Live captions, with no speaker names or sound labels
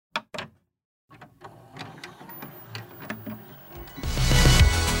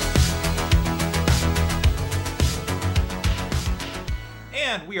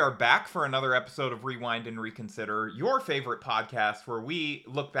And we are back for another episode of Rewind and Reconsider, your favorite podcast where we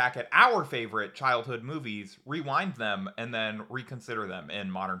look back at our favorite childhood movies, rewind them, and then reconsider them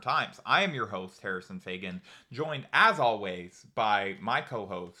in modern times. I am your host, Harrison Fagan, joined as always by my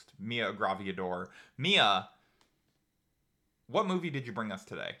co-host, Mia Agraviador. Mia, what movie did you bring us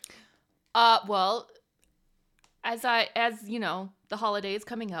today? Well, as you know, the holiday is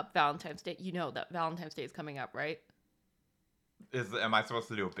coming up, Valentine's Day. You know that Valentine's Day is coming up, right? Am I supposed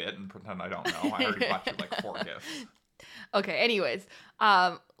to do a bit and pretend I don't know? I already bought you like 4 gifts. Okay, anyways,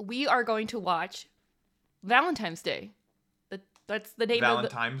 we are going to watch Valentine's Day. That's the name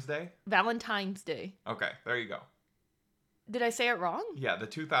Valentine's Day? Valentine's Day. Okay, there you go. Did I say it wrong? Yeah, the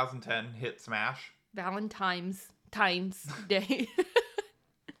 2010 hit smash. Valentine's Day.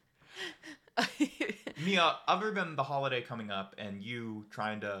 Mia, other than the holiday coming up and you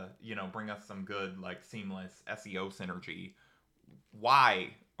trying to, bring us some good, like, seamless SEO synergy, why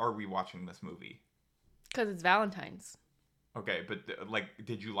are we watching this movie? Because it's Valentine's. Okay, but,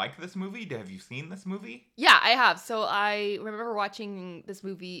 did you like this movie? Have you seen this movie? Yeah, I have. So I remember watching this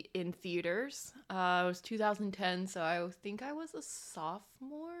movie in theaters. It was 2010, so I think I was a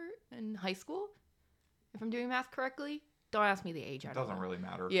sophomore in high school, if I'm doing math correctly. Don't ask me the age. It doesn't really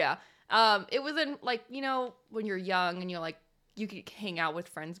matter. Yeah. It was in, when you're young and you're like, you could hang out with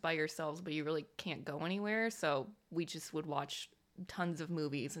friends by yourselves, but you really can't go anywhere. So we just would watch tons of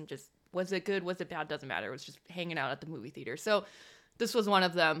movies and just, was it good? Was it bad? Doesn't matter. It was just hanging out at the movie theater. So this was one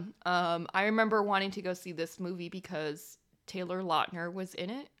of them. I remember wanting to go see this movie because Taylor Lautner was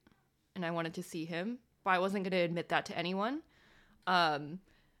in it and I wanted to see him, but I wasn't going to admit that to anyone.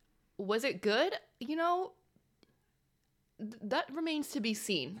 Was it good? That remains to be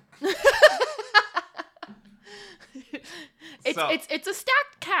seen. It's a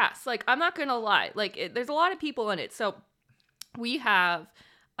stacked cast. Like, I'm not gonna lie. Like, there's a lot of people in it. So we have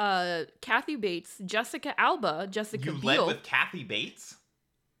Kathy Bates, Jessica Alba, Jessica Biel. You led with Kathy Bates?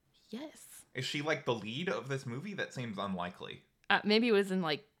 Yes. Is she like the lead of this movie? That seems unlikely. Maybe it was in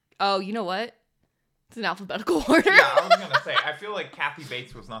you know what? It's in alphabetical order. Yeah, I was gonna say. I feel like Kathy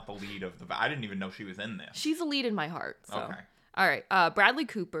Bates was not the lead of I didn't even know she was in this. She's a lead in my heart. So. Okay. All right. Bradley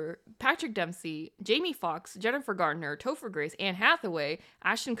Cooper, Patrick Dempsey, Jamie Foxx, Jennifer Garner, Topher Grace, Anne Hathaway,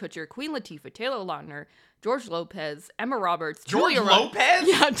 Ashton Kutcher, Queen Latifah, Taylor Lautner, George Lopez, Emma Roberts, Julia Lopez?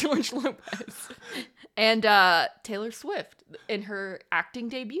 Yeah, George Lopez. And Taylor Swift in her acting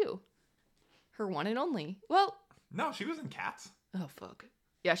debut. Her one and only. Well. No, she was in Cats. Oh, fuck.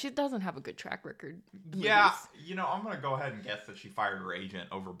 Yeah, she doesn't have a good track record. Yeah, I'm going to go ahead and guess that she fired her agent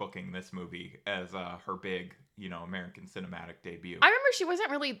over booking this movie as her big, American cinematic debut. I remember she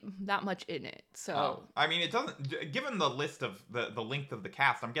wasn't really that much in it, so... I mean, it doesn't... Given the list of the length of the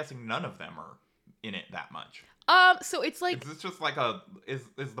cast, I'm guessing none of them are in it that much. So it's like... Is this just like Is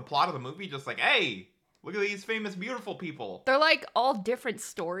the plot of the movie just like, hey, look at these famous, beautiful people? They're like all different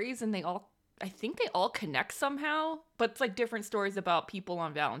stories, and I think they all connect somehow, but it's like different stories about people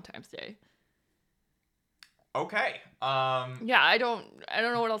on Valentine's Day. Okay. Yeah, I don't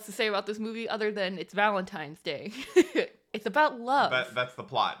know what else to say about this movie other than it's Valentine's Day. It's about love. That's the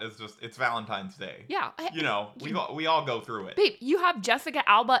plot. It's Valentine's Day. Yeah. We all go through it. Babe, you have Jessica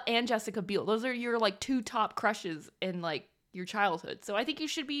Alba and Jessica Biel. Those are your like 2 top crushes in like your childhood. So I think you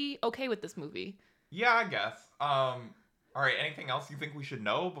should be okay with this movie. Yeah, I guess. All right, anything else you think we should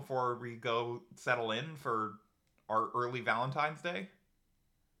know before we go settle in for our early Valentine's Day?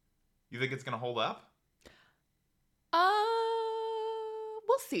 You think it's going to hold up?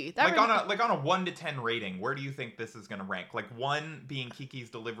 We'll see. On a 1 to 10 rating, where do you think this is going to rank? Like 1 being Kiki's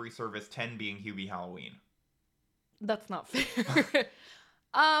Delivery Service, 10 being Hubie Halloween. That's not fair.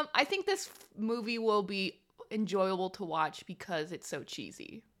 I think this movie will be enjoyable to watch because it's so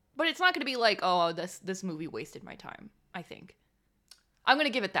cheesy. But it's not going to be like, oh, this movie wasted my time, I think. I'm going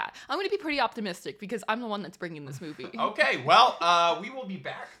to give it that. I'm going to be pretty optimistic because I'm the one that's bringing this movie. Okay, well, we will be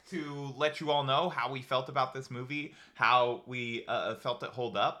back to let you all know how we felt about this movie, how we felt it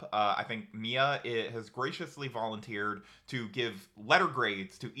hold up. I think Mia has graciously volunteered to give letter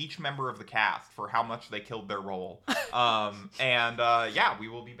grades to each member of the cast for how much they killed their role. Yeah, we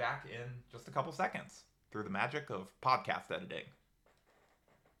will be back in just a couple seconds through the magic of podcast editing.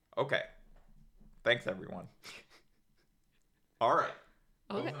 Okay. Thanks, everyone. All right.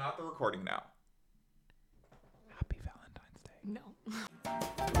 Okay. Closing out the recording now. Happy Valentine's Day. No.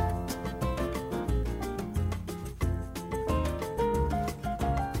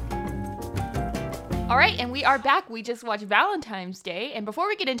 All right, and we are back. We just watched Valentine's Day. And before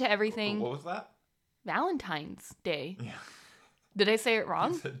we get into everything... What was that? Valentine's Day. Yeah. Did I say it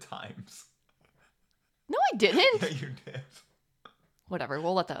wrong? You said times. No, I didn't. Yeah, you did. whatever.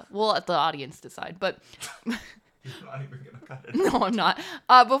 We'll let the audience decide. But You're not even gonna cut it. no, I'm not.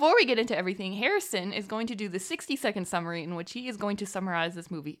 Before we get into everything, Harrison is going to do the 60-second summary in which he is going to summarize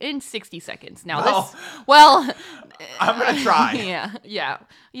this movie in 60 seconds. Now, I'm gonna try. Yeah.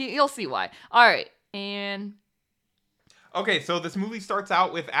 You'll see why. All right, and okay, so this movie starts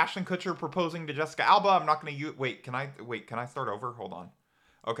out with Ashton Kutcher proposing to Jessica Alba. I'm not gonna use. Wait, can I start over? Hold on.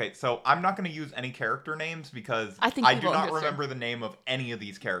 Okay, so I'm not going to use any character names because I do not remember the name of any of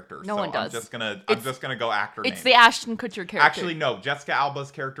these characters. No one does. I'm just gonna go actor names. It's the Ashton Kutcher character. Actually, no. Jessica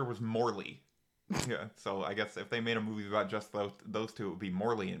Alba's character was Morley. Yeah, so I guess if they made a movie about just those two, it would be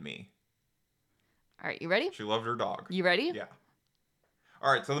Morley and me. All right, you ready? She loved her dog. You ready? Yeah.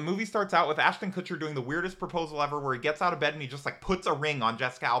 All right, so the movie starts out with Ashton Kutcher doing the weirdest proposal ever, where he gets out of bed and he just like puts a ring on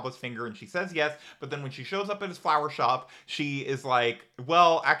Jessica Alba's finger, and she says yes. But then when she shows up at his flower shop, she is like,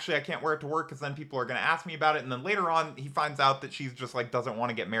 "Well, actually, I can't wear it to work because then people are gonna ask me about it." And then later on, he finds out that she's just like doesn't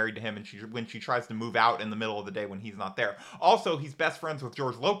want to get married to him, and when she tries to move out in the middle of the day when he's not there. Also, he's best friends with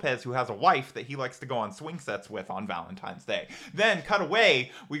George Lopez, who has a wife that he likes to go on swing sets with on Valentine's Day. Then cut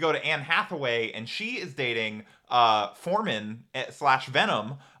away, we go to Anne Hathaway, and she is dating Foreman / Venom.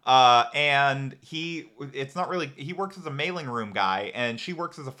 And he works as a mailing room guy, and she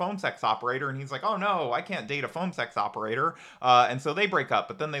works as a phone sex operator, and he's like, "Oh no, I can't date a phone sex operator." And so they break up,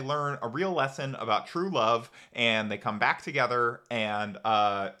 but then they learn a real lesson about true love, and they come back together, and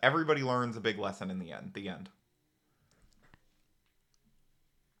everybody learns a big lesson in the end.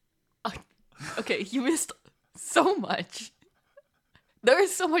 Okay, you missed so much. There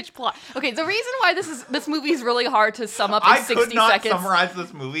is so much plot. Okay, the reason why this movie is really hard to sum up in 60 seconds. I could not summarize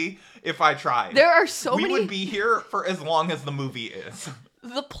this movie if I tried. There are so many. We would be here for as long as the movie is.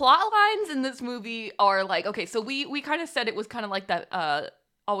 The plot lines in this movie are like, okay, so we kind of said it was kind of like that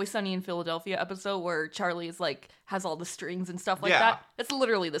Always Sunny in Philadelphia episode where Charlie is like has all the strings and stuff like that. It's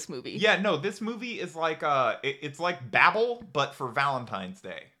literally this movie. Yeah, no, this movie is like it's like Babel, but for Valentine's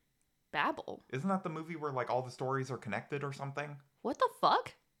Day. Babel? Isn't that the movie where like all the stories are connected or something? What the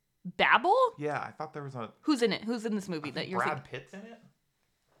fuck? Babel? Yeah, I thought there was a... Who's in it? Who's in this movie that you're Brad Pitt's in it?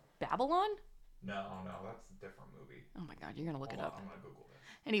 Babylon? No, that's a different movie. Oh my god, you're gonna look it up. I'm gonna Google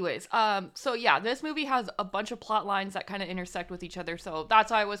it. Anyways, so yeah, this movie has a bunch of plot lines that kind of intersect with each other, so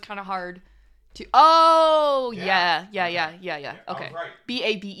that's why it was kind of hard to... Oh, yeah. Okay. I was right.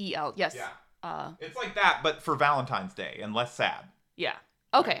 Babel, yes. Yeah. It's like that, but for Valentine's Day and less sad. Yeah.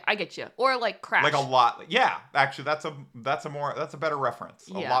 Okay, I get you. Or like Crash. Like a lot. Yeah, actually, that's a better reference.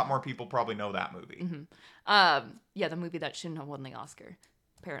 A lot more people probably know that movie. Mm-hmm. Yeah, the movie that shouldn't have won the Oscar.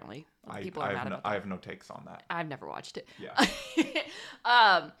 Apparently, people are mad about that. I have no takes on that. I've never watched it. Yeah.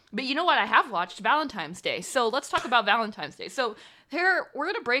 But you know what? I have watched Valentine's Day. So let's talk about Valentine's Day. So here we're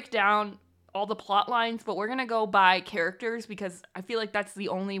gonna break down all the plot lines, but we're gonna go by characters because I feel like that's the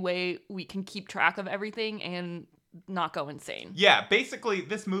only way we can keep track of everything and not go insane. Yeah, basically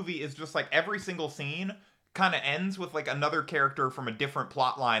this movie is just like every single scene kind of ends with like another character from a different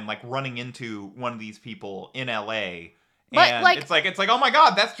plot line like running into one of these people in LA. But and like, it's like, oh my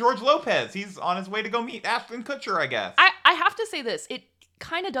god, that's George Lopez. He's on his way to go meet Ashton Kutcher, I guess. I have to say this, it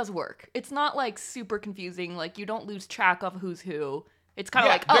kind of does work. It's not like super confusing, like you don't lose track of who's who. It's kind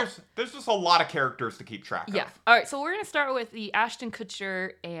of like, there's just a lot of characters to keep track of. Yeah. All right, so we're going to start with the Ashton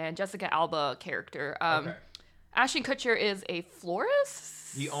Kutcher and Jessica Alba character. Okay. Ashton Kutcher is a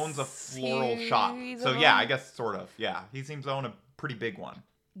florist? He owns a floral shop. So yeah, I guess sort of. Yeah, he seems to own a pretty big one.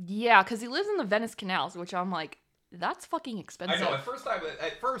 Yeah, because he lives in the Venice canals, which I'm like, that's fucking expensive. I know. At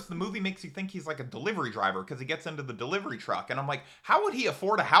first, the movie makes you think he's like a delivery driver because he gets into the delivery truck, and I'm like, how would he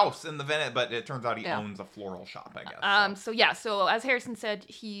afford a house in the Venice? But it turns out he owns a floral shop, I guess. So as Harrison said,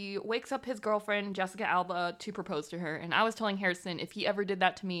 he wakes up his girlfriend Jessica Alba to propose to her, and I was telling Harrison if he ever did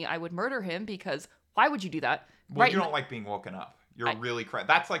that to me, I would murder him because why would you do that? Well, you don't like being woken up. You're really crazy.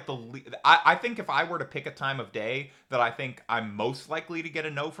 That's like I think if I were to pick a time of day that I think I'm most likely to get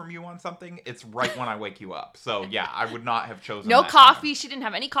a no from you on something, it's right when I wake you up. So yeah, I would not have chosen no that coffee. Time. She didn't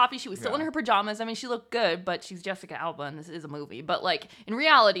have any coffee. She was still in her pajamas. I mean, she looked good, but she's Jessica Alba, and this is a movie. But like in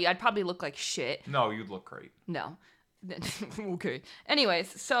reality, I'd probably look like shit. No, you'd look great. No. Okay.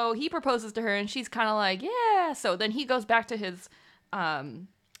 Anyways, so he proposes to her, and she's kind of like, yeah. So then he goes back to his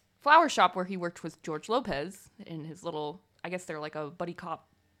flower shop where he worked with George Lopez in his little, I guess they're like a buddy cop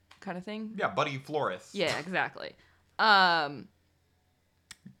kind of thing. Yeah, buddy florist. Yeah, exactly. Good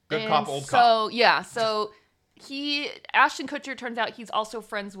cop, old cop. So Ashton Kutcher, turns out he's also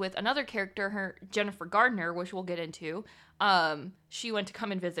friends with another character, Jennifer Gardner, which we'll get into. She went to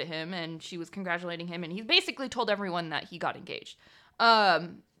come and visit him, and she was congratulating him, and he basically told everyone that he got engaged.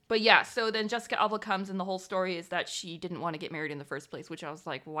 But yeah, so then Jessica Alba comes, and the whole story is that she didn't want to get married in the first place, which I was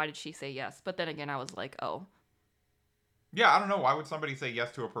like, well, why did she say yes? But then again, I was like, oh. Yeah, I don't know. Why would somebody say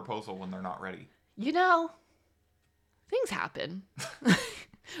yes to a proposal when they're not ready? You know, things happen.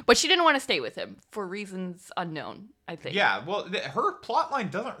 But she didn't want to stay with him for reasons unknown, I think. Yeah, well, her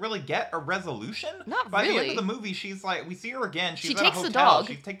plotline doesn't really get a resolution. Not By really. the end of the movie, she's like, we see her again. She's She at takes a the hotel. dog.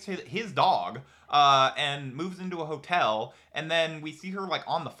 She takes his dog and moves into a hotel. And then we see her like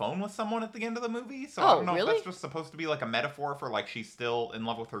on the phone with someone at the end of the movie. So I Oh, don't know really? if that's just supposed to be like a metaphor for like she's still in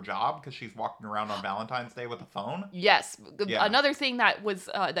love with her job because she's walking around on Valentine's Day with a phone. Yes. Yeah. Another thing that was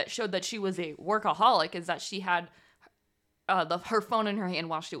that showed that she was a workaholic is that she had her phone in her hand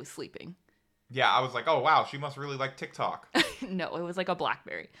while she was sleeping. Yeah, I was like, oh wow, she must really like TikTok. No, it was like a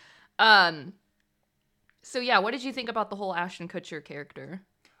BlackBerry. So yeah, what did you think about the whole Ashton Kutcher character?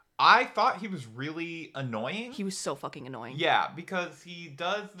 I thought he was really annoying. He was so fucking annoying. Yeah, because he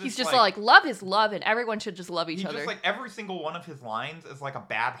does this. He's just like love is love, and everyone should just love each other. Just like every single one of his lines is like a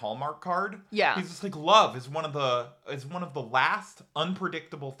bad Hallmark card. Yeah. He's just like love is one of the last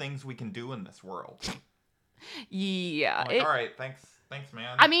unpredictable things we can do in this world. Yeah. I'm like, all right, thanks,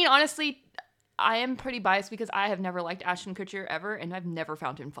 man. I mean, honestly, I am pretty biased because I have never liked Ashton Kutcher ever, and I've never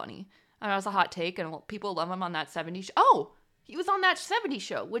found him funny. I know it's a hot take, and people love him on that 70s show. Oh, he was on that 70s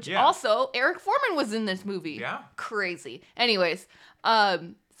show, which also Eric Foreman was in this movie. Yeah. Crazy. Anyways,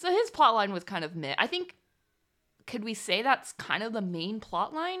 so his plotline was kind of meh. I think, could we say that's kind of the main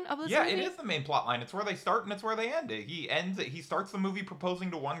plotline of this movie? Yeah, it is the main plot line. It's where they start and it's where they end it. He starts the movie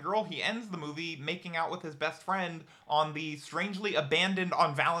proposing to one girl. He ends the movie making out with his best friend on the strangely abandoned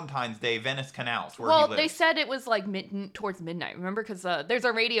on Valentine's Day Venice canals where he lives. Well, they said it was like towards midnight, remember? Because there's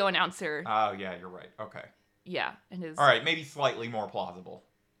a radio announcer. Oh, yeah, you're right. Okay. Yeah, and his. All right, maybe slightly more plausible.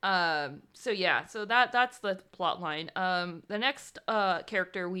 So that's the plot line. The next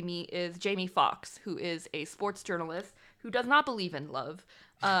character we meet is Jamie Foxx, who is a sports journalist who does not believe in love.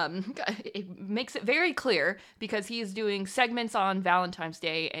 It makes it very clear because he is doing segments on Valentine's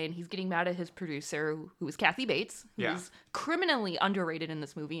Day, and he's getting mad at his producer, who is Kathy Bates, who is criminally underrated in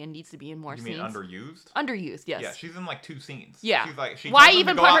this movie and needs to be in more scenes. You mean underused? Underused, yes. Yeah, she's in like 2 scenes. Yeah. She's like, she Why tells him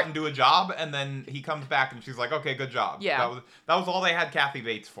even to put go her- out and do a job, and then he comes back and she's like, okay, good job. Yeah. That was all they had Kathy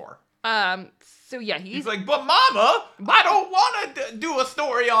Bates for. So yeah, He's like, but Mama, I don't want to do a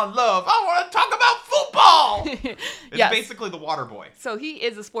story on love. I want to talk about football. It's Yes. basically the water boy. So he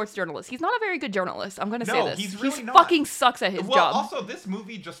is a sports journalist. He's not a very good journalist. I'm going to say No, this. he's really he not. fucking sucks at his job. Also, this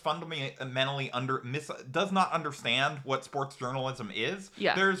movie just fundamentally does not understand what sports journalism is.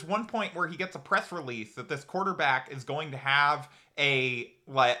 Yeah. There's one point where he gets a press release that this quarterback is going to have a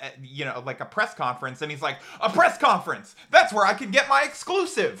press conference, and he's like, a press conference, that's where I can get my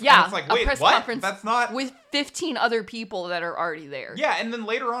exclusive. Yeah, and it's like, wait, a press what? conference That's not with 15 other people that are already there. Yeah, and then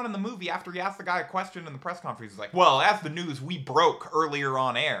later on in the movie, after he asks the guy a question in the press conference, he's like, well, as the news we broke earlier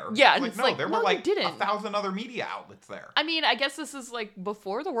on air. Yeah, and like, it's no, like, there no, were you like didn't. 1,000 other media outlets there. I mean, I guess this is like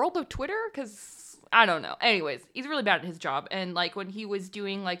before the world of Twitter, because I don't know. Anyways, he's really bad at his job, and like when he was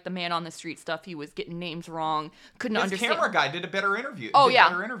doing like the man on the street stuff, he was getting names wrong, couldn't His understand. camera guy did a better interview. Oh did yeah,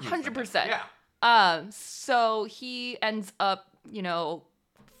 better interviews than him. 100%. Yeah. So he ends up,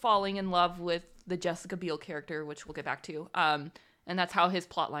 falling in love with the Jessica Biel character, which we'll get back to. And that's how his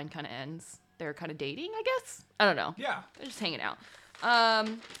plotline kind of ends. They're kind of dating, I guess. I don't know. Yeah. They're just hanging out.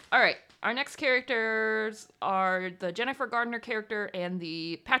 All right. Our next characters are the Jennifer Gardner character and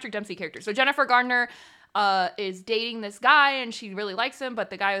the Patrick Dempsey character. So Jennifer Gardner is dating this guy, and she really likes him,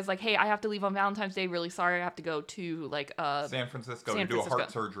 but the guy is like, hey, I have to leave on Valentine's Day. Really sorry. I have to go to like San Francisco to do a heart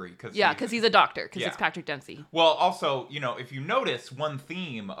surgery. Because he's a doctor, because Yeah. it's Patrick Dempsey. Well, also, if you notice, one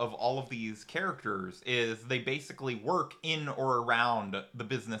theme of all of these characters is they basically work in or around the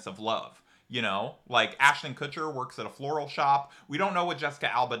business of love. Like Ashton Kutcher works at a floral shop. We don't know what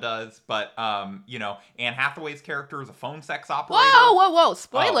Jessica Alba does, but, Anne Hathaway's character is a phone sex operator. Whoa.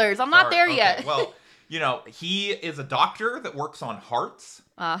 Spoilers. Oh, I'm not sorry. there Okay, yet. Well, he is a doctor that works on hearts.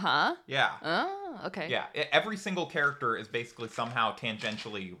 Uh-huh. Yeah. Oh, okay. Yeah. Every single character is basically somehow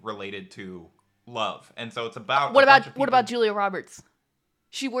tangentially related to love. And so it's about What about Julia Roberts?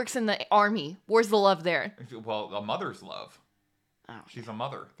 She works in the army. Where's the love there? Well, a mother's love. Oh. She's a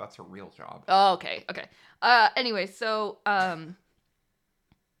mother. That's her real job. Oh, okay. Anyway, so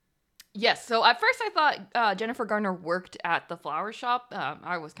yes. So at first I thought Jennifer Garner worked at the flower shop.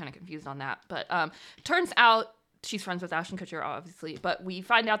 I was kind of confused on that, but turns out she's friends with Ashton Kutcher, obviously. But we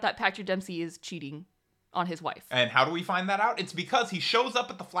find out that Patrick Dempsey is cheating on his wife. And how do we find that out? It's because he shows up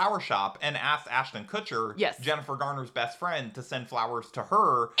at the flower shop and asks Ashton Kutcher, Yes. Jennifer Garner's best friend, to send flowers to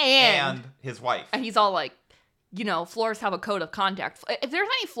her And his wife. And he's all like, florists have a code of conduct. If there's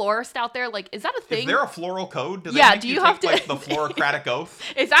any florists out there, like, is that a thing? Is there a floral code? Do they Yeah, make do you you take, have to- like, the Florocratic oath?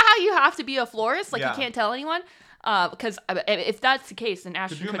 Is that how you have to be a florist? Like, Yeah. you can't tell anyone? Because if that's the case, then Could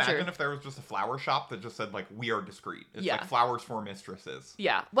Ashton you Kutcher... imagine if there was just a flower shop that just said, like, we are discreet? It's Yeah. like flowers for mistresses.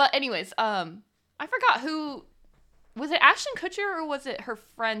 Yeah. But anyways, I forgot who... Was it Ashton Kutcher or was it her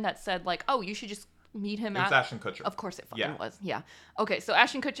friend that said, like, oh, you should just meet him It was at... Ashton Kutcher. Of course it fucking Yeah. was. Yeah. Okay, so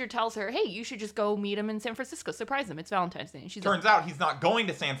Ashton Kutcher tells her, hey, you should just go meet him in San Francisco. Surprise him. It's Valentine's Day. And she's Turns out he's not going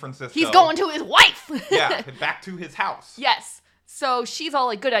to San Francisco. he's going to his wife! Yeah, back to his house. Yes. So she's all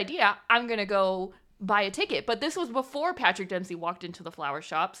like, good idea. I'm going to go buy a ticket. But this was before Patrick Dempsey walked into the flower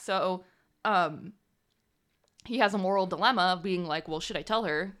shop. So he has a moral dilemma of being like, well, should I tell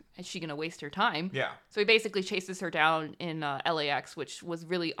her? Is she going to waste her time? Yeah. So he basically chases her down in LAX, which was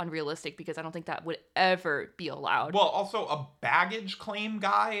really unrealistic because I don't think that would ever be allowed. Well, also a baggage claim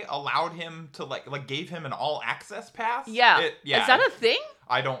guy allowed him to like gave him an all access pass. Yeah. Yeah. Is that a thing?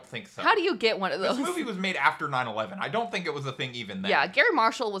 I don't think so. How do you get one of those? This movie was made after 9/11. I don't think it was a thing even then. Yeah, Gary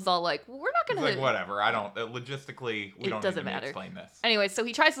Marshall was all like, we're not It's going to... like whatever. I don't logistically we It don't doesn't need to matter. explain this. Anyway, so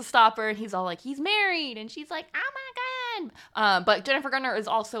he tries to stop her, and he's all like, he's married, and she's like, oh my god. But Jennifer Garner is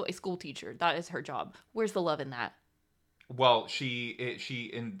also a school teacher. That is her job. Where's the love in that? Well, she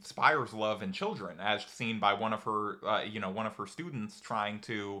inspires love in children, as seen by one of her students trying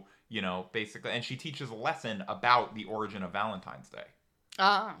to basically, and she teaches a lesson about the origin of Valentine's Day.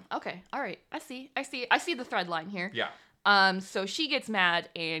 Okay, all right. I see the thread line here. Yeah. So she gets mad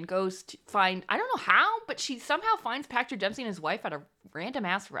and goes to find, I don't know how, but she somehow finds Patrick Dempsey and his wife at a random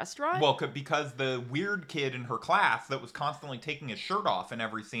ass restaurant. Well, because the weird kid in her class that was constantly taking his shirt off in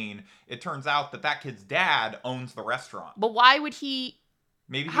every scene, it turns out that kid's dad owns the restaurant. But why would he?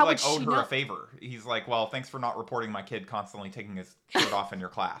 Maybe he How like would owed she her know? a favor. He's like, well, thanks for not reporting my kid constantly taking his shirt off in your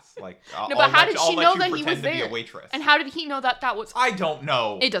class. Like, No, but how did she know that he pretend was to be there? a waitress. And how did he know that was? I don't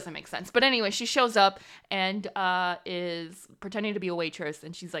know. It doesn't make sense. But anyway, she shows up and is pretending to be a waitress.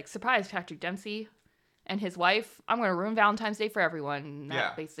 And she's like, surprise, Patrick Dempsey and his wife. I'm going to ruin Valentine's Day for everyone. And that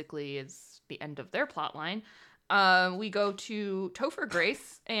Yeah. basically is the end of their plot line. We go to Topher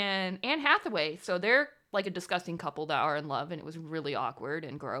Grace and Anne Hathaway. So they're like a disgusting couple that are in love. And it was really awkward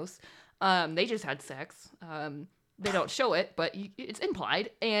and gross. They just had sex. They don't show it, but it's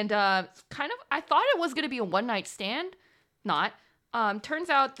implied. And I thought it was going to be a one-night stand. Not. Turns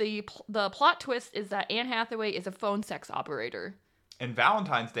out the plot twist is that Anne Hathaway is a phone sex operator. And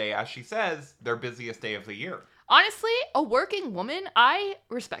Valentine's Day, as she says, their busiest day of the year. Honestly, a working woman, I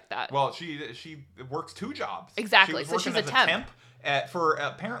respect that. Well, she works two jobs. Exactly, She was so working she's a as temp. for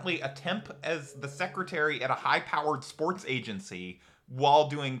apparently a temp as the secretary at a high-powered sports agency while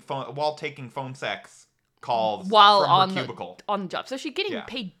taking phone sex calls While from on her the cubicle. on the job. So she's getting Yeah.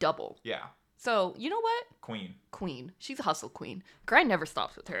 paid double. Yeah, So, you know what? queen. She's a hustle queen. Grind never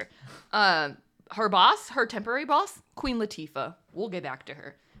stops with her. Her boss, her temporary boss, Queen Latifah. We'll get back to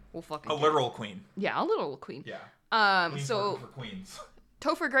her. We'll fucking A literal queen. Yeah, a little queen. Yeah. Queens So working for queens.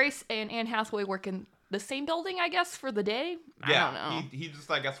 Topher Grace and Anne Hathaway work in the same building, I guess, for the day. Yeah, I don't know. he just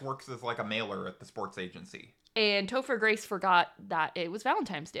I guess works as like a mailer at the sports agency. And Topher Grace forgot that it was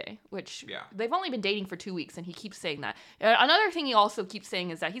Valentine's Day, which Yeah. they've only been dating for 2 weeks, and he keeps saying that. Another thing he also keeps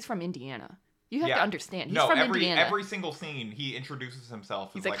saying is that he's from Indiana. You have to understand. He's from Indiana. Every single scene he introduces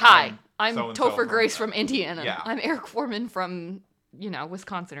himself. He's as like, hi, I'm so-and-so Topher Grace from Indiana. Yeah. I'm Eric Foreman from,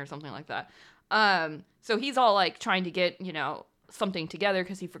 Wisconsin or something like that. So he's all like trying to get, something together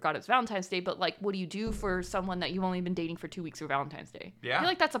because he forgot it's Valentine's Day. But like, what do you do for someone that you've only been dating for 2 weeks for Valentine's Day? Yeah. I feel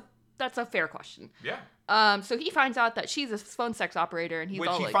like that's a fair question. Yeah. So he finds out that she's a phone sex operator, and he's Which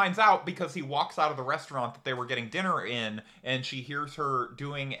all he like, finds out because he walks out of the restaurant that they were getting dinner in, and she hears her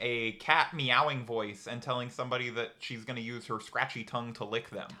doing a cat meowing voice and telling somebody that she's going to use her scratchy tongue to lick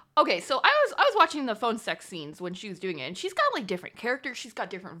them. Okay, so I was watching the phone sex scenes when she was doing it, and she's got like different characters, she's got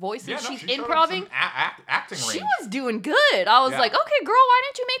different voices, Yeah, no, she's she showed up improving. some acting range. She was doing good. I was Yeah. like, okay, girl, why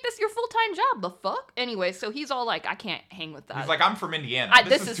didn't you make this your full-time job? The fuck? Anyway, so he's all like, I can't hang with that. He's like, I'm from Indiana.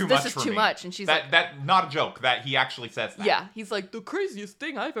 This is is too this much is for too me. much, and she's like, That not a joke. That he actually says that. yeah. He's like, the craziest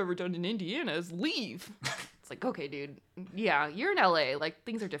thing I've ever done in Indiana is leave. It's like, okay, dude. Yeah, you're in LA. Like,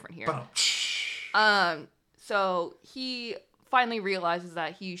 things are different here. So he finally realizes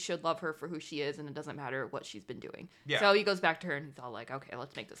that he should love her for who she is, and it doesn't matter what she's been doing. Yeah. So he goes back to her, and he's all like, okay,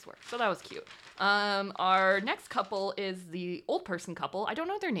 let's make this work. So that was cute. Our next couple is the old person couple. I don't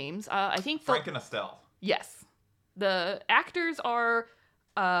know their names. I think Frank and Estelle. yes. The actors are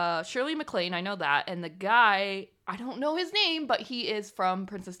Shirley MacLaine, I know that, and the guy, I don't know his name, but he is from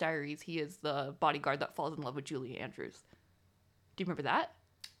Princess Diaries. He is the bodyguard that falls in love with Julie Andrews. Do you remember that?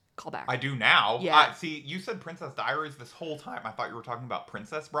 callback. I do now. Yeah. See, you said Princess Diaries this whole time. I thought you were talking about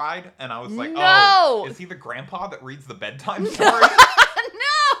Princess Bride, and I was like, No! oh, is he the grandpa that reads the bedtime story?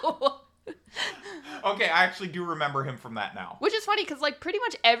 No! Okay, I actually do remember him from that now. Which is funny because like pretty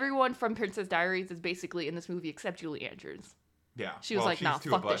much everyone from Princess Diaries is basically in this movie except Julie Andrews. Yeah. She was like, "No,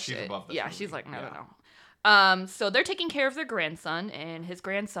 fuck this she's shit." above this Yeah, movie. she's like, "No." So they're taking care of their grandson, and his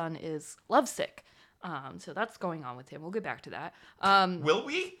grandson is lovesick. So that's going on with him. We'll get back to that. Will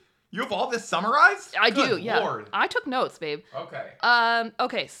we? You have all this summarized? I Good do, yeah. Lord. I took notes, babe. Okay.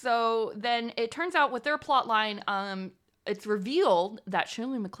 Okay, so then it turns out with their plot line, it's revealed that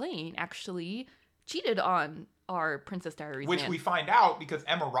Shirley MacLaine actually cheated on our Princess Diaries Which man. we find out because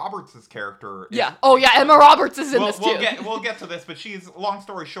Emma Roberts' character is... Yeah. Oh, yeah, Emma Roberts is in this, too. We'll get to this, but long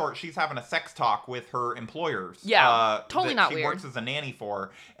story short, she's having a sex talk with her employers. Yeah, totally that not she weird. works as a nanny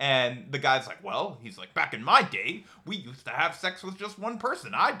for. And the guy's like, well, he's like, back in my day, we used to have sex with just one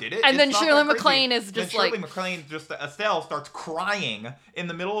person. I did it. And It's then not that Shirley crazy." MacLaine is just Shirley like... MacLaine, Estelle, starts crying in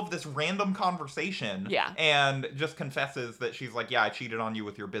the middle of this random conversation. Yeah. And just confesses that she's like, yeah, I cheated on you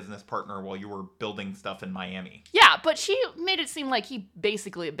with your business partner while you were building stuff in Miami. Yeah, but she made it seem like he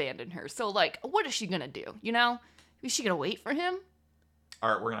basically abandoned her. So, like, what is she gonna do, you know? Is she gonna wait for him?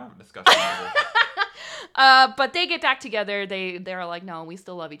 All right, we're gonna have a discussion later. But they get back together. They're like, no, we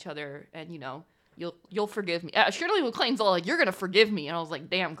still love each other, and you know, you'll forgive me. Shirley MacLaine's all like, you're gonna forgive me, and I was like,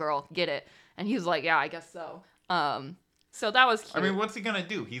 damn girl, get it. And he was like, yeah, I guess so. So that was cute. I mean, what's he gonna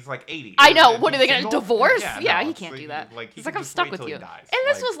do? He's like 80. I know. Is What he are they gonna single? divorce? Yeah, he it's can't do that. Like, He's he like, can I'm just stuck wait with till you. he dies. And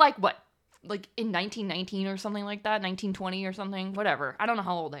this Like, was like what? Like in 1919 or something like that, 1920 or something, whatever. I don't know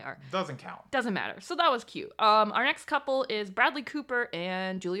how old they are. doesn't count. Doesn't matter. So that was cute. Our next couple is Bradley Cooper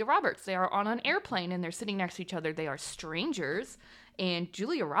and Julia Roberts. They are on an airplane and they're sitting next to each other. They are strangers. And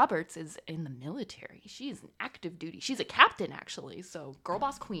Julia Roberts is in the military. She's an active duty. She's a captain, actually. So girl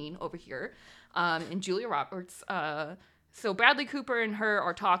boss queen over here. And Julia Roberts. So Bradley Cooper and her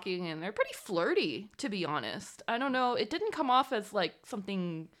are talking and they're pretty flirty, to be honest. I don't know. It didn't come off as like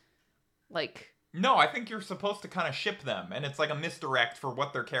something like... No, I think you're supposed to kind of ship them, and it's like a misdirect for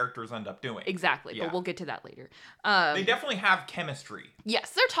what their characters end up doing. Exactly, Yeah. but we'll get to that later. They definitely have chemistry.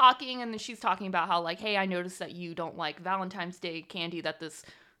 Yes, they're talking, and then she's talking about how, like, hey, I noticed that you don't like Valentine's Day candy that this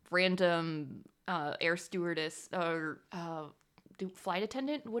random air stewardess or flight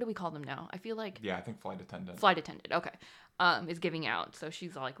attendant? What do we call them now? I feel like... Yeah, I think flight attendant. Flight attendant, okay. Is giving out. So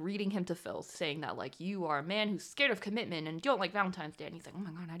she's like reading him to Phil, saying that like, you are a man who's scared of commitment and don't like Valentine's Day. And he's like, oh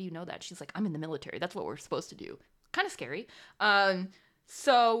my God, how do you know that? She's like, I'm in the military. That's what we're supposed to do. Kind of scary.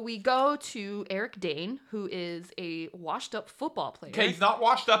 So we go to Eric Dane, who is a washed up football player. Okay, he's not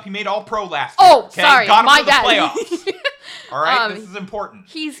washed up. He made All-Pro last year. Oh, okay? sorry, Got him my to the bad. playoffs. All right, this is important.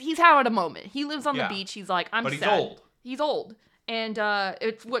 He's having a moment. He lives on Yeah. the beach. He's like, I'm But he's sad. old. He's old. And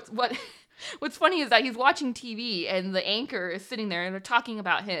it's what's funny is that he's watching TV and the anchor is sitting there and they're talking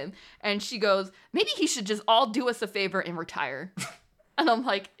about him. And she goes, maybe he should just all do us a favor and retire. And I'm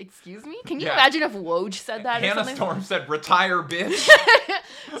like, excuse me? Can you Yeah. imagine if Woj said that or Hannah something? Storm said, retire, bitch.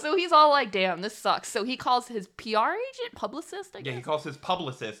 So he's all like, damn, this sucks. So he calls his PR agent, publicist, I guess? Yeah, he calls his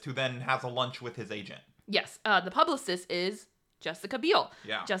publicist, who then has a lunch with his agent. Yes, the publicist is Jessica Biel.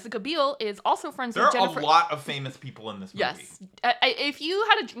 Yeah. Jessica Biel is also friends There with are Jennifer. a lot of famous people in this movie. Yes. If you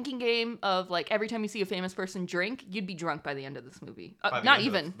had a drinking game of like every time you see a famous person drink, you'd be drunk by the end of this movie. By the Not end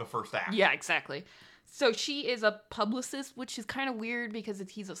of even. the first act. Yeah, exactly. So she is a publicist, which is kind of weird because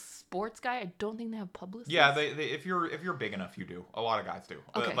he's a sports guy. I don't think they have publicists. Yeah, they if you're big enough, you do. A lot of guys do.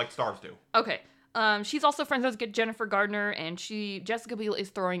 Okay. Like stars do. Okay. She's also friends with Jennifer Gardner, and Jessica Biel is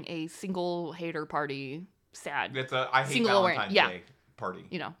throwing a single hater party. Sad. It's a I hate Single awareness, Valentine's yeah. Day party.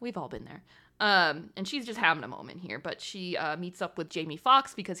 You know, we've all been there. And she's just having a moment here, but she meets up with Jamie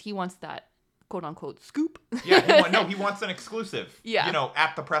Foxx because he wants that quote unquote scoop. Yeah, he wants an exclusive. Yeah. You know,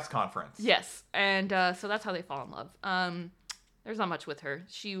 at the press conference. Yes. And so that's how they fall in love. There's not much with her.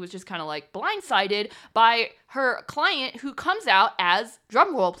 She was just kind of like blindsided by her client who comes out as,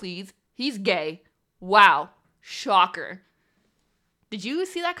 drumroll please, he's gay. Wow. Shocker. Did you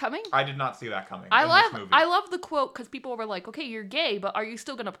see that coming? I did not see that coming. I in this movie. love the quote because people were like, okay, you're gay, but are you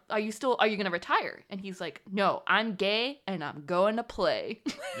gonna retire? And he's like, no, I'm gay and I'm going to play.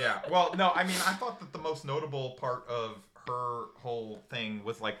 Yeah. Well, no, I mean, I thought that the most notable part of her whole thing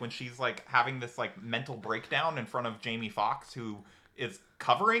was like when she's like having this like mental breakdown in front of Jamie Foxx, who is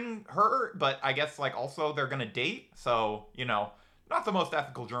covering her, but I guess like also they're gonna date, so you know, not the most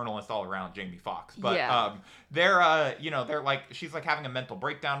ethical journalist all around, Jamie Foxx, but Yeah. they're like, she's like having a mental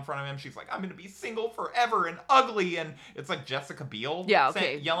breakdown in front of him. She's like, I'm gonna be single forever and ugly, and it's like Jessica Biel, Yeah,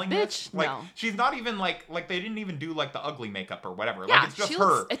 okay. yelling Bitch, this. Like, no. she's not even like they didn't even do like the ugly makeup or whatever. Yeah, like it's just she her.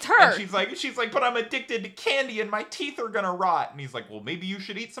 looks- it's her. And she's like, but I'm addicted to candy and my teeth are gonna rot. And he's like, well, maybe you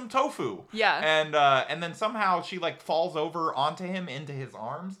should eat some tofu. Yeah. And then somehow she like falls over onto him into his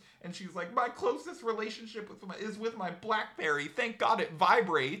arms. And she's like, my closest relationship is with my BlackBerry. Thank God it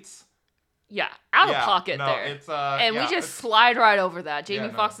vibrates. Yeah, out of Yeah, pocket no, there. It's And yeah, we just it's- slide right over that. Jamie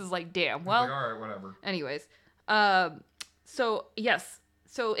no. Foxx is like, damn, it's well, like, all right, whatever. anyways. So, yes.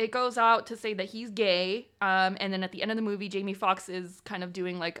 So it goes out to say that he's gay. And then at the end of the movie, Jamie Foxx is kind of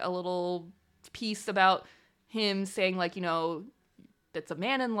doing like a little piece about him saying like, that's a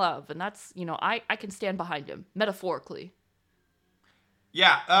man in love. And that's, I can stand behind him, metaphorically.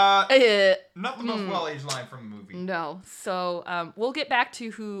 Yeah, Uh, not the most well-aged line from the movie. no. So we'll get back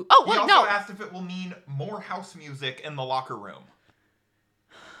to who... Oh, He wait, also no. asked if it will mean more house music in the locker room.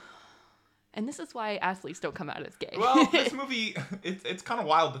 And this is why athletes don't come out as gay. Well, this movie, it's kind of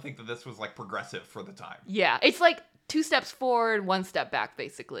wild to think that this was like progressive for the time. Yeah, it's like 2 steps forward, 1 step back,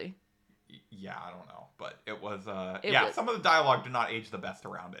 basically. Yeah, I don't know, but it was It was- some of the dialogue did not age the best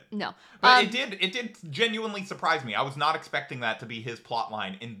around it. No. But it did genuinely surprise me. I was not expecting that to be his plot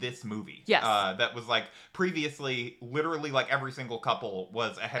line in this movie. Yes. That was like previously literally like every single couple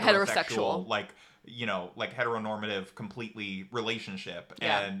was a heterosexual. like heteronormative completely relationship.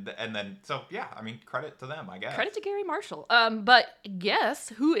 Yeah. And then so yeah, I mean credit to them, I guess. Credit to Gary Marshall. But guess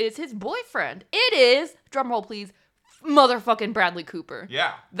who is his boyfriend? It is, drumroll please, motherfucking Bradley Cooper.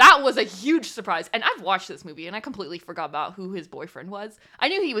 Yeah. That was a huge surprise. And I've watched this movie and I completely forgot about who his boyfriend was. I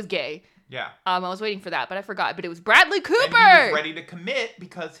knew he was gay. Yeah. I was waiting for that, but I forgot. But it was Bradley Cooper. And he was ready to commit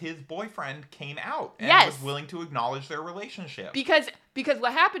because his boyfriend came out and Yes. was willing to acknowledge their relationship. Because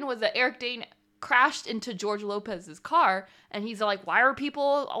what happened was that Eric Dane crashed into George Lopez's car, and he's like, why are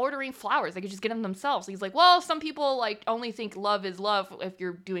people ordering flowers? They could just get them themselves. He's like, well, some people like only think love is love if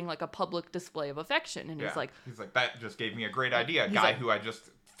you're doing like a public display of affection. And he's like, that just gave me a great idea. He's Guy like- who I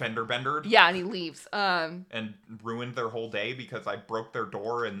just fender bendered yeah, and he leaves. and ruined their whole day because I broke their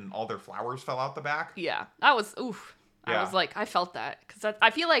door and all their flowers fell out the back. Yeah, that was oof. I Yeah. was like, I felt that because I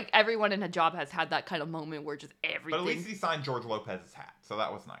feel like everyone in a job has had that kind of moment where just everything. But at least he signed George Lopez's hat, so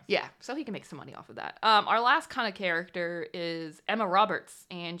that was nice. Yeah, so he can make some money off of that. Our last kind of character is Emma Roberts,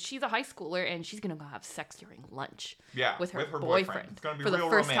 and she's a high schooler, and she's gonna go have sex during lunch. Yeah, with her, boyfriend. boyfriend. It's gonna be for the real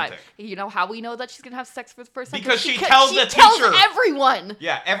first romantic. time. You know how we know that she's gonna have sex for the first time? Because she ca- tells the tells teacher. everyone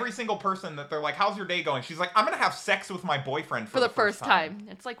Yeah, every single person that they're like, how's your day going? She's like, I'm gonna have sex with my boyfriend for the first time.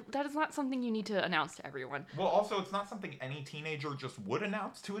 It's like that is not something you need to announce to everyone. Well, also, it's not something any teenager just would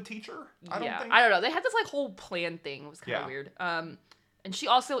announce to a teacher. I don't think. I don't know. They had this like whole plan thing. It was kind of Yeah. weird. And she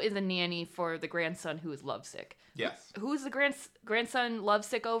also is a nanny for the grandson who is lovesick. Yes. Who is the grandson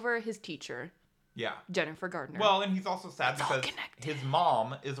lovesick over? His teacher, Yeah. Jennifer Gardner. Well, and he's also sad It's all because connected. his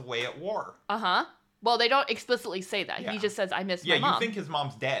mom is away at war. Uh-huh. Well, they don't explicitly say that. Yeah. He just says, I miss Yeah, my mom. you think his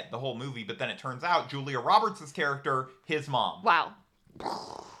mom's dead the whole movie, but then it turns out Julia Roberts' character, his mom. Wow.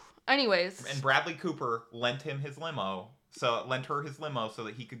 Anyways. And Bradley Cooper lent her his limo so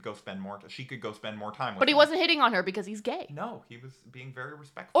that she could go spend more time with But he him. wasn't hitting on her because he's gay. No, he was being very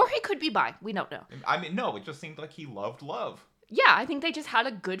respectful. Or he could be bi. We don't know. I mean, no, it just seemed like he loved love. Yeah, I think they just had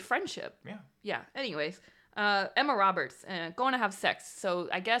a good friendship. Yeah. Yeah. Anyways, Emma Roberts going to have sex. So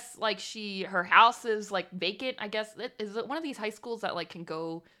I guess like her house is like vacant. I guess is it one of these high schools that like can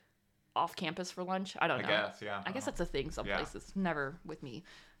go off campus for lunch? I don't know. I guess, yeah. I guess that's a thing some Yeah. places. Never with me.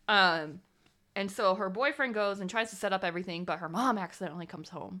 And so her boyfriend goes and tries to set up everything, but her mom accidentally comes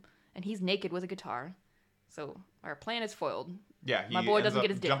home and he's naked with a guitar. So our plan is foiled. Yeah, he My boy ends doesn't up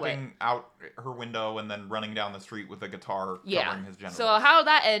get his dick jumping out her window and then running down the street with a guitar Yeah. covering his genitals. So how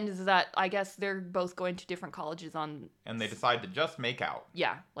that ends is that I guess they're both going to different colleges on. And they decide to just make out.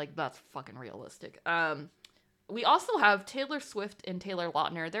 Yeah, like that's fucking realistic. We also have Taylor Swift and Taylor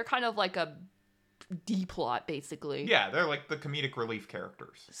Lautner. They're kind of like a D plot, basically. Yeah, they're like the comedic relief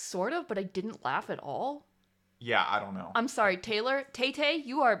characters. Sort of, but I didn't laugh at all. Yeah, I don't know. I'm sorry, Taylor. Tay-Tay,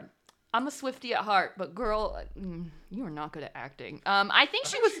 I'm a Swiftie at heart, but girl, you are not good at acting. I think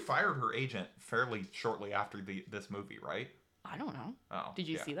she fired her agent fairly shortly after this movie, right? I don't know. Oh, Did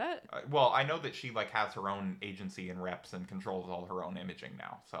you yeah. see that? Well, I know that she like has her own agency and reps and controls all her own imaging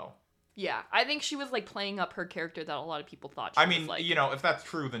now. So Yeah, I think she was like playing up her character that a lot of people thought she I was mean, like. if that's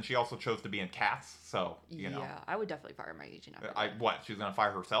true, then she also chose to be in Cats. So Yeah, I would definitely fire my agent after that. what? She's gonna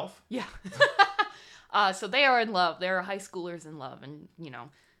fire herself? Yeah. So they are in love. They're high schoolers in love, and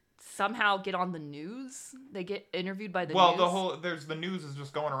somehow get on the news. They get interviewed by the Well, news. the news is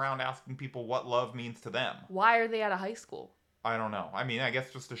just going around asking people what love means to them. Why are they at a high school? I don't know. I mean, I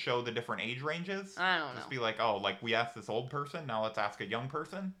guess just to show the different age ranges. I don't know. Just be like, oh, like we asked this old person, now let's ask a young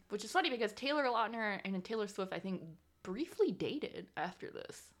person. Which is funny because Taylor Lautner and Taylor Swift, I think, briefly dated after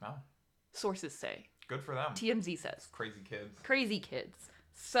this. Oh, Sources say. good for them. TMZ says. Crazy kids. Crazy kids.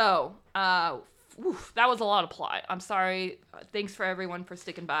 So, that was a lot of plot. I'm sorry. Thanks for everyone for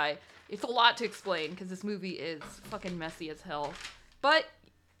sticking by. It's a lot to explain because this movie is fucking messy as hell. But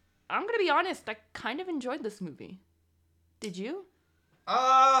I'm gonna be honest, I kind of enjoyed this movie. Did you?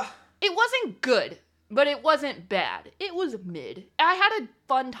 It wasn't good, but it wasn't bad. It was mid. I had a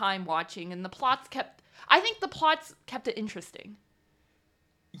fun time watching, and I think the plots kept it interesting.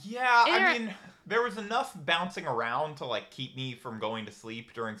 Yeah, I mean, there was enough bouncing around to, like, keep me from going to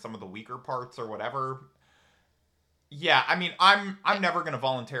sleep during some of the weaker parts or whatever. Yeah, I mean, I'm never going to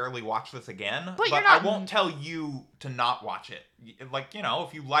voluntarily watch this again, but you're not... I won't tell you to not watch it. Like, you know,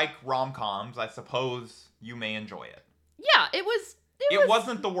 if you like rom-coms, I suppose you may enjoy it. Yeah, it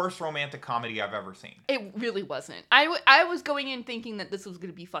wasn't the worst romantic comedy I've ever seen. It really wasn't. I was going in thinking that this was going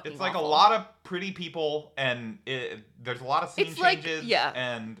to be fucking It's like awful. a lot of pretty people, and there's a lot of scene changes,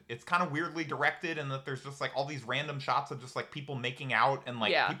 and it's kind of weirdly directed, and that there's just like all these random shots of just like people making out and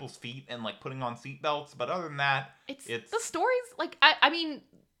like people's feet and like putting on seatbelts. But other than that, it's the stories. Like I mean,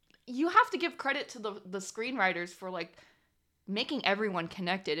 you have to give credit to the screenwriters for like making everyone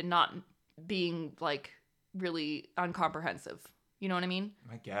connected and not being like really uncomprehensive. You know what I mean?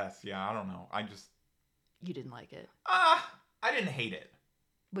 I guess, yeah. I don't know. You didn't like it. I didn't hate it.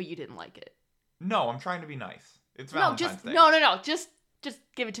 But you didn't like it. No, I'm trying to be nice. It's Valentine's Day. No. Just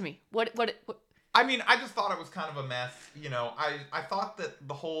give it to me. What? I mean, I just thought it was kind of a mess. You know, I thought that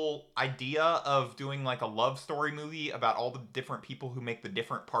the whole idea of doing like a love story movie about all the different people who make the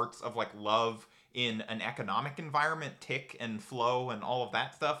different parts of like love in an economic environment tick and flow and all of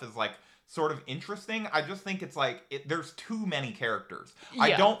that stuff is like sort of interesting. I just think it's like there's too many characters. Yeah.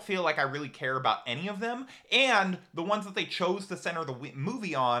 I don't feel like I really care about any of them, and the ones that they chose to center the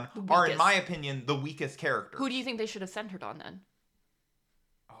movie on are, in my opinion, the weakest characters. Who do you think they should have centered on then?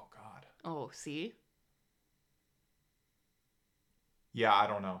 Oh God. Oh, see. Yeah, I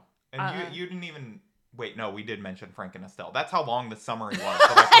don't know. And you didn't even. Wait, no, we did mention Frank and Estelle. That's how long the summary was,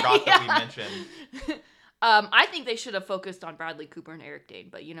 but I forgot that we mentioned. I think they should have focused on Bradley Cooper and Eric Dane,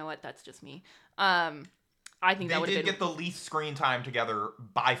 but you know what? That's just me. I think that would have been... They did get the least screen time together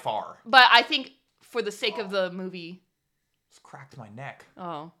by far. But I think for the sake of the movie... Just cracked my neck.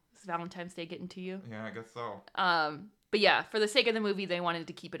 Oh, is Valentine's Day getting to you? Yeah, I guess so. But yeah, for the sake of the movie, they wanted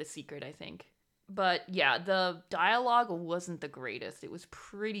to keep it a secret, I think. But yeah, the dialogue wasn't the greatest. It was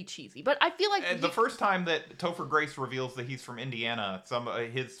pretty cheesy. But I feel like... The first time that Topher Grace reveals that he's from Indiana,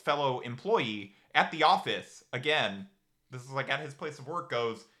 his fellow employee... at the office, again, this is like at his place of work,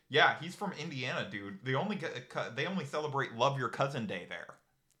 goes, yeah, he's from Indiana, dude. They only celebrate Love Your Cousin Day there.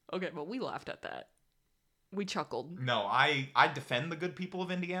 Okay, but we laughed at that. We chuckled. No, I defend the good people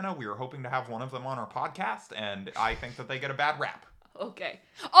of Indiana. We were hoping to have one of them on our podcast, and I think that they get a bad rap. Okay.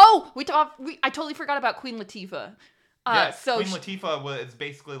 Oh, I totally forgot about Queen Latifah. Yes, Queen Latifah was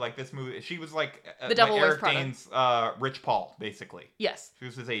basically like this movie. She was like the Devil Wears Eric Dane's Rich Paul, basically. Yes. She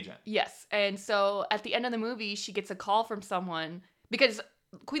was his agent. Yes. And so at the end of the movie, she gets a call from someone because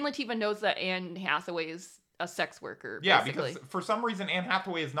Queen Latifah knows that Anne Hathaway is a sex worker. Yeah, basically. Because for some reason Anne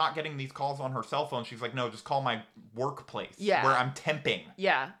Hathaway is not getting these calls on her cell phone. She's like, no, just call my workplace where I'm temping.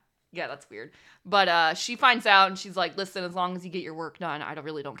 Yeah. Yeah, that's weird. But she finds out and she's like, listen, as long as you get your work done, I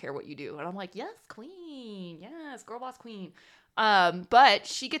really don't care what you do. And I'm like, yes, queen. Yes, girl boss queen. But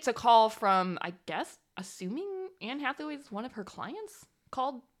she gets a call from, I guess, assuming Anne Hathaway's one of her clients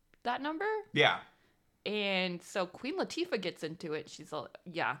called that number. Yeah. And so Queen Latifah gets into it. She's like,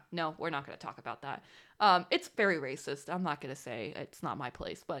 yeah, no, we're not going to talk about that. It's very racist. I'm not going to say it's not my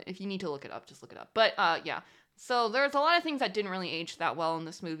place. But if you need to look it up, just look it up. But yeah. So there's a lot of things that didn't really age that well in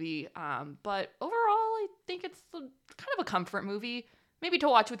this movie. But overall, I think it's kind of a comfort movie. Maybe to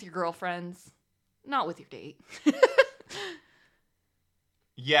watch with your girlfriends, not with your date.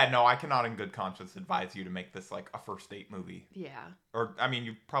 Yeah, no, I cannot in good conscience advise you to make this like a first date movie. Yeah. Or, I mean,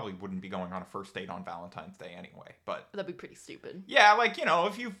 you probably wouldn't be going on a first date on Valentine's Day anyway, but... That'd be pretty stupid. Yeah, like, you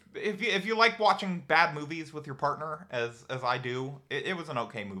know, if you like watching bad movies with your partner, as I do, it was an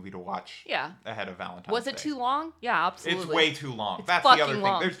okay movie to watch ahead of Valentine's Day. Was it too long? Yeah, absolutely. It's way too long. It's That's the other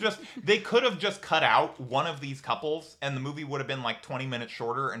long. thing. They could have just cut out one of these couples, and the movie would have been like 20 minutes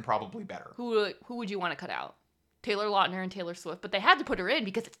shorter and probably better. Who would you want to cut out? Taylor Lautner and Taylor Swift, but they had to put her in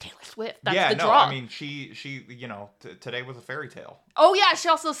because it's Taylor Swift. That's yeah, the no, draw. I mean, she, today was a fairy tale. Oh yeah, she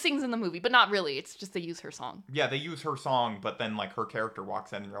also sings in the movie, but not really. It's just they use her song. Yeah, they use her song, but then like her character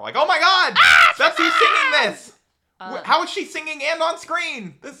walks in, and you're like, oh my god, that's who's singing this. How is she singing and on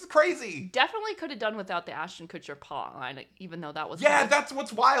screen? This is crazy. Definitely could have done without the Ashton Kutcher plot line, even though that was Yeah, that's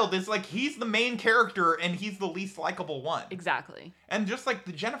what's wild. Is like he's the main character and he's the least likable one. Exactly. And just like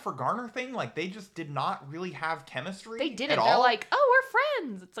the Jennifer Garner thing, like they just did not really have chemistry. They didn't. At They're all. like, oh, we're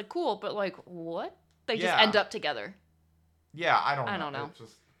friends. It's like cool, but like what? They just end up together. Yeah, I don't know. It's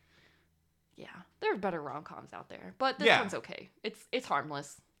just... Yeah, there are better rom-coms out there, but this one's okay. It's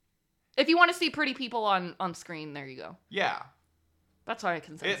harmless. If you want to see pretty people on screen, there you go. Yeah. That's our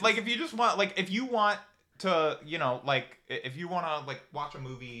consensus. Like, if you just want, like, if you want to, you know, like, if you want to, like, watch a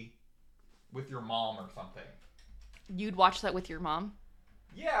movie with your mom or something. You'd watch that with your mom?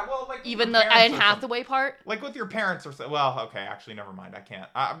 Yeah, well, like... Even the Anne Hathaway part? Like, with your parents or so. Well, okay, actually, never mind. I can't.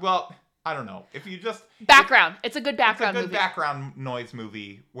 Well... I don't know. If you just... Background. It's a good background movie. It's a good background noise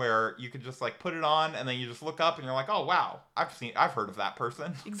movie where you could just, like, put it on and then you just look up and you're like, oh, wow. I've heard of that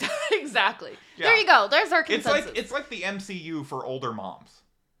person. Exactly. Yeah. There you go. There's our consensus. It's like the MCU for older moms.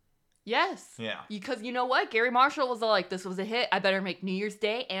 Yes. Yeah. Because you know what? Gary Marshall was like, this was a hit. I better make New Year's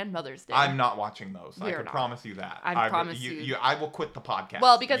Day and Mother's Day. I'm not watching those. We're I can not. promise you that. I promise you. I will quit the podcast.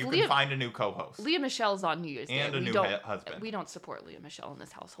 Well, because you can find a new co-host. Leah Michelle's on New Year's Day. And a new husband. We don't support Leah Michelle in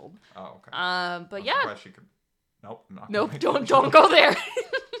this household. Oh, okay. But I'm yeah. surprised she could... Nope, don't go there.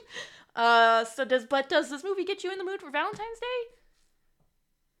 Does this movie get you in the mood for Valentine's Day?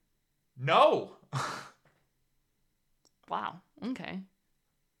 No. Wow. Okay.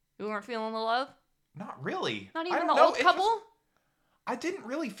 You weren't feeling the love? Not really. Not I even don't the know. old couple? I didn't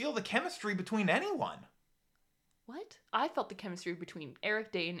really feel the chemistry between anyone. What? I felt the chemistry between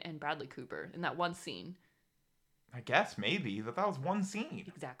Eric Dane and Bradley Cooper in that one scene. I guess maybe that was one scene.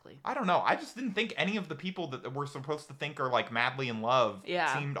 Exactly. I don't know. I just didn't think any of the people that we're supposed to think are like madly in love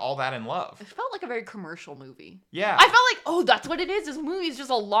seemed all that in love. It felt like a very commercial movie. Yeah. I felt like, oh, that's what it is. This movie is just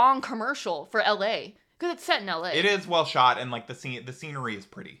a long commercial for LA. Because it's set in LA. It is well shot and like the scenery is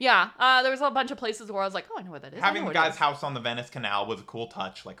pretty. Yeah. There was a bunch of places where I was like, oh, I know where that is. Having the guy's house on the Venice Canal was a cool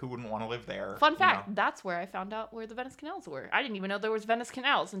touch. Like, who wouldn't want to live there? Fun fact, that's where I found out where the Venice Canals were. I didn't even know there was Venice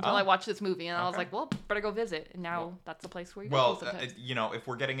Canals until I watched this movie. And I was like, well, better go visit. And now that's the place where you go sometimes. You know, if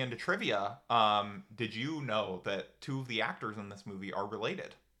we're getting into trivia, did you know that 2 of the actors in this movie are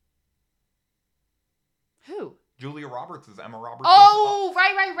related? Who? Julia Roberts is Emma Roberts. Oh,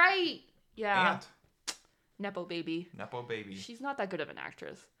 right. Yeah. Aunt. Nepo baby. She's not that good of an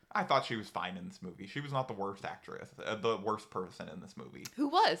actress. I thought she was fine in this movie. She was not the worst actress, the worst person in this movie. Who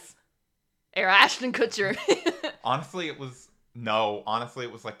was? Ashton Kutcher. Honestly, it was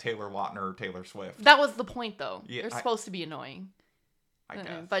like Taylor Lautner or Taylor Swift. That was the point, though. Yeah, They're supposed to be annoying. I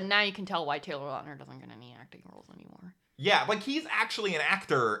guess. But now you can tell why Taylor Lautner doesn't get any acting roles anymore. Yeah, like he's actually an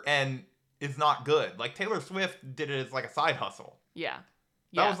actor and is not good. Like Taylor Swift did it as like a side hustle. Yeah.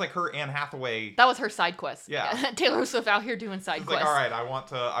 That was like her Anne Hathaway. That was her side quest. Yeah. Taylor Swift out here doing side quests. Like, all right, I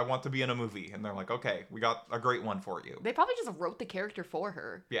want to be in a movie, and they're like, okay, we got a great one for you. They probably just wrote the character for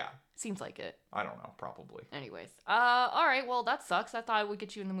her. Yeah. Seems like it. I don't know, probably. Anyways, all right, well that sucks. I thought I would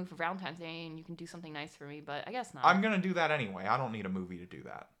get you in the mood for Valentine's Day, and you can do something nice for me, but I guess not. I'm gonna do that anyway. I don't need a movie to do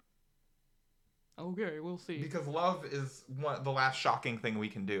that. Okay, we'll see. Because love is the last shocking thing we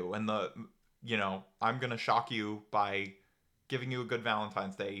can do, and I'm gonna shock you by giving you a good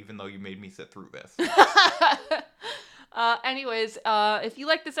Valentine's Day, even though you made me sit through this. Anyways, if you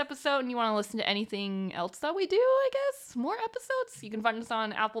like this episode and you want to listen to anything else that we do, I guess, more episodes, you can find us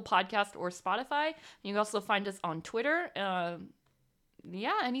on Apple Podcast or Spotify. You can also find us on Twitter.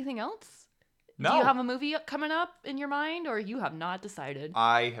 Anything else? No. Do you have a movie coming up in your mind, or you have not decided?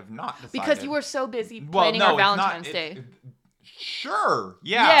 I have not decided. Because you were so busy planning our Valentine's Day. Sure.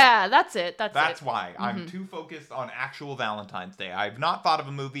 Yeah. Yeah, that's it. That's why. I'm too focused on actual Valentine's Day. I've not thought of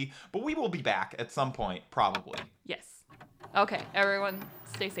a movie, but we will be back at some point, probably. Yes. Okay, everyone,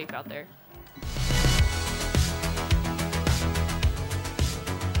 stay safe out there.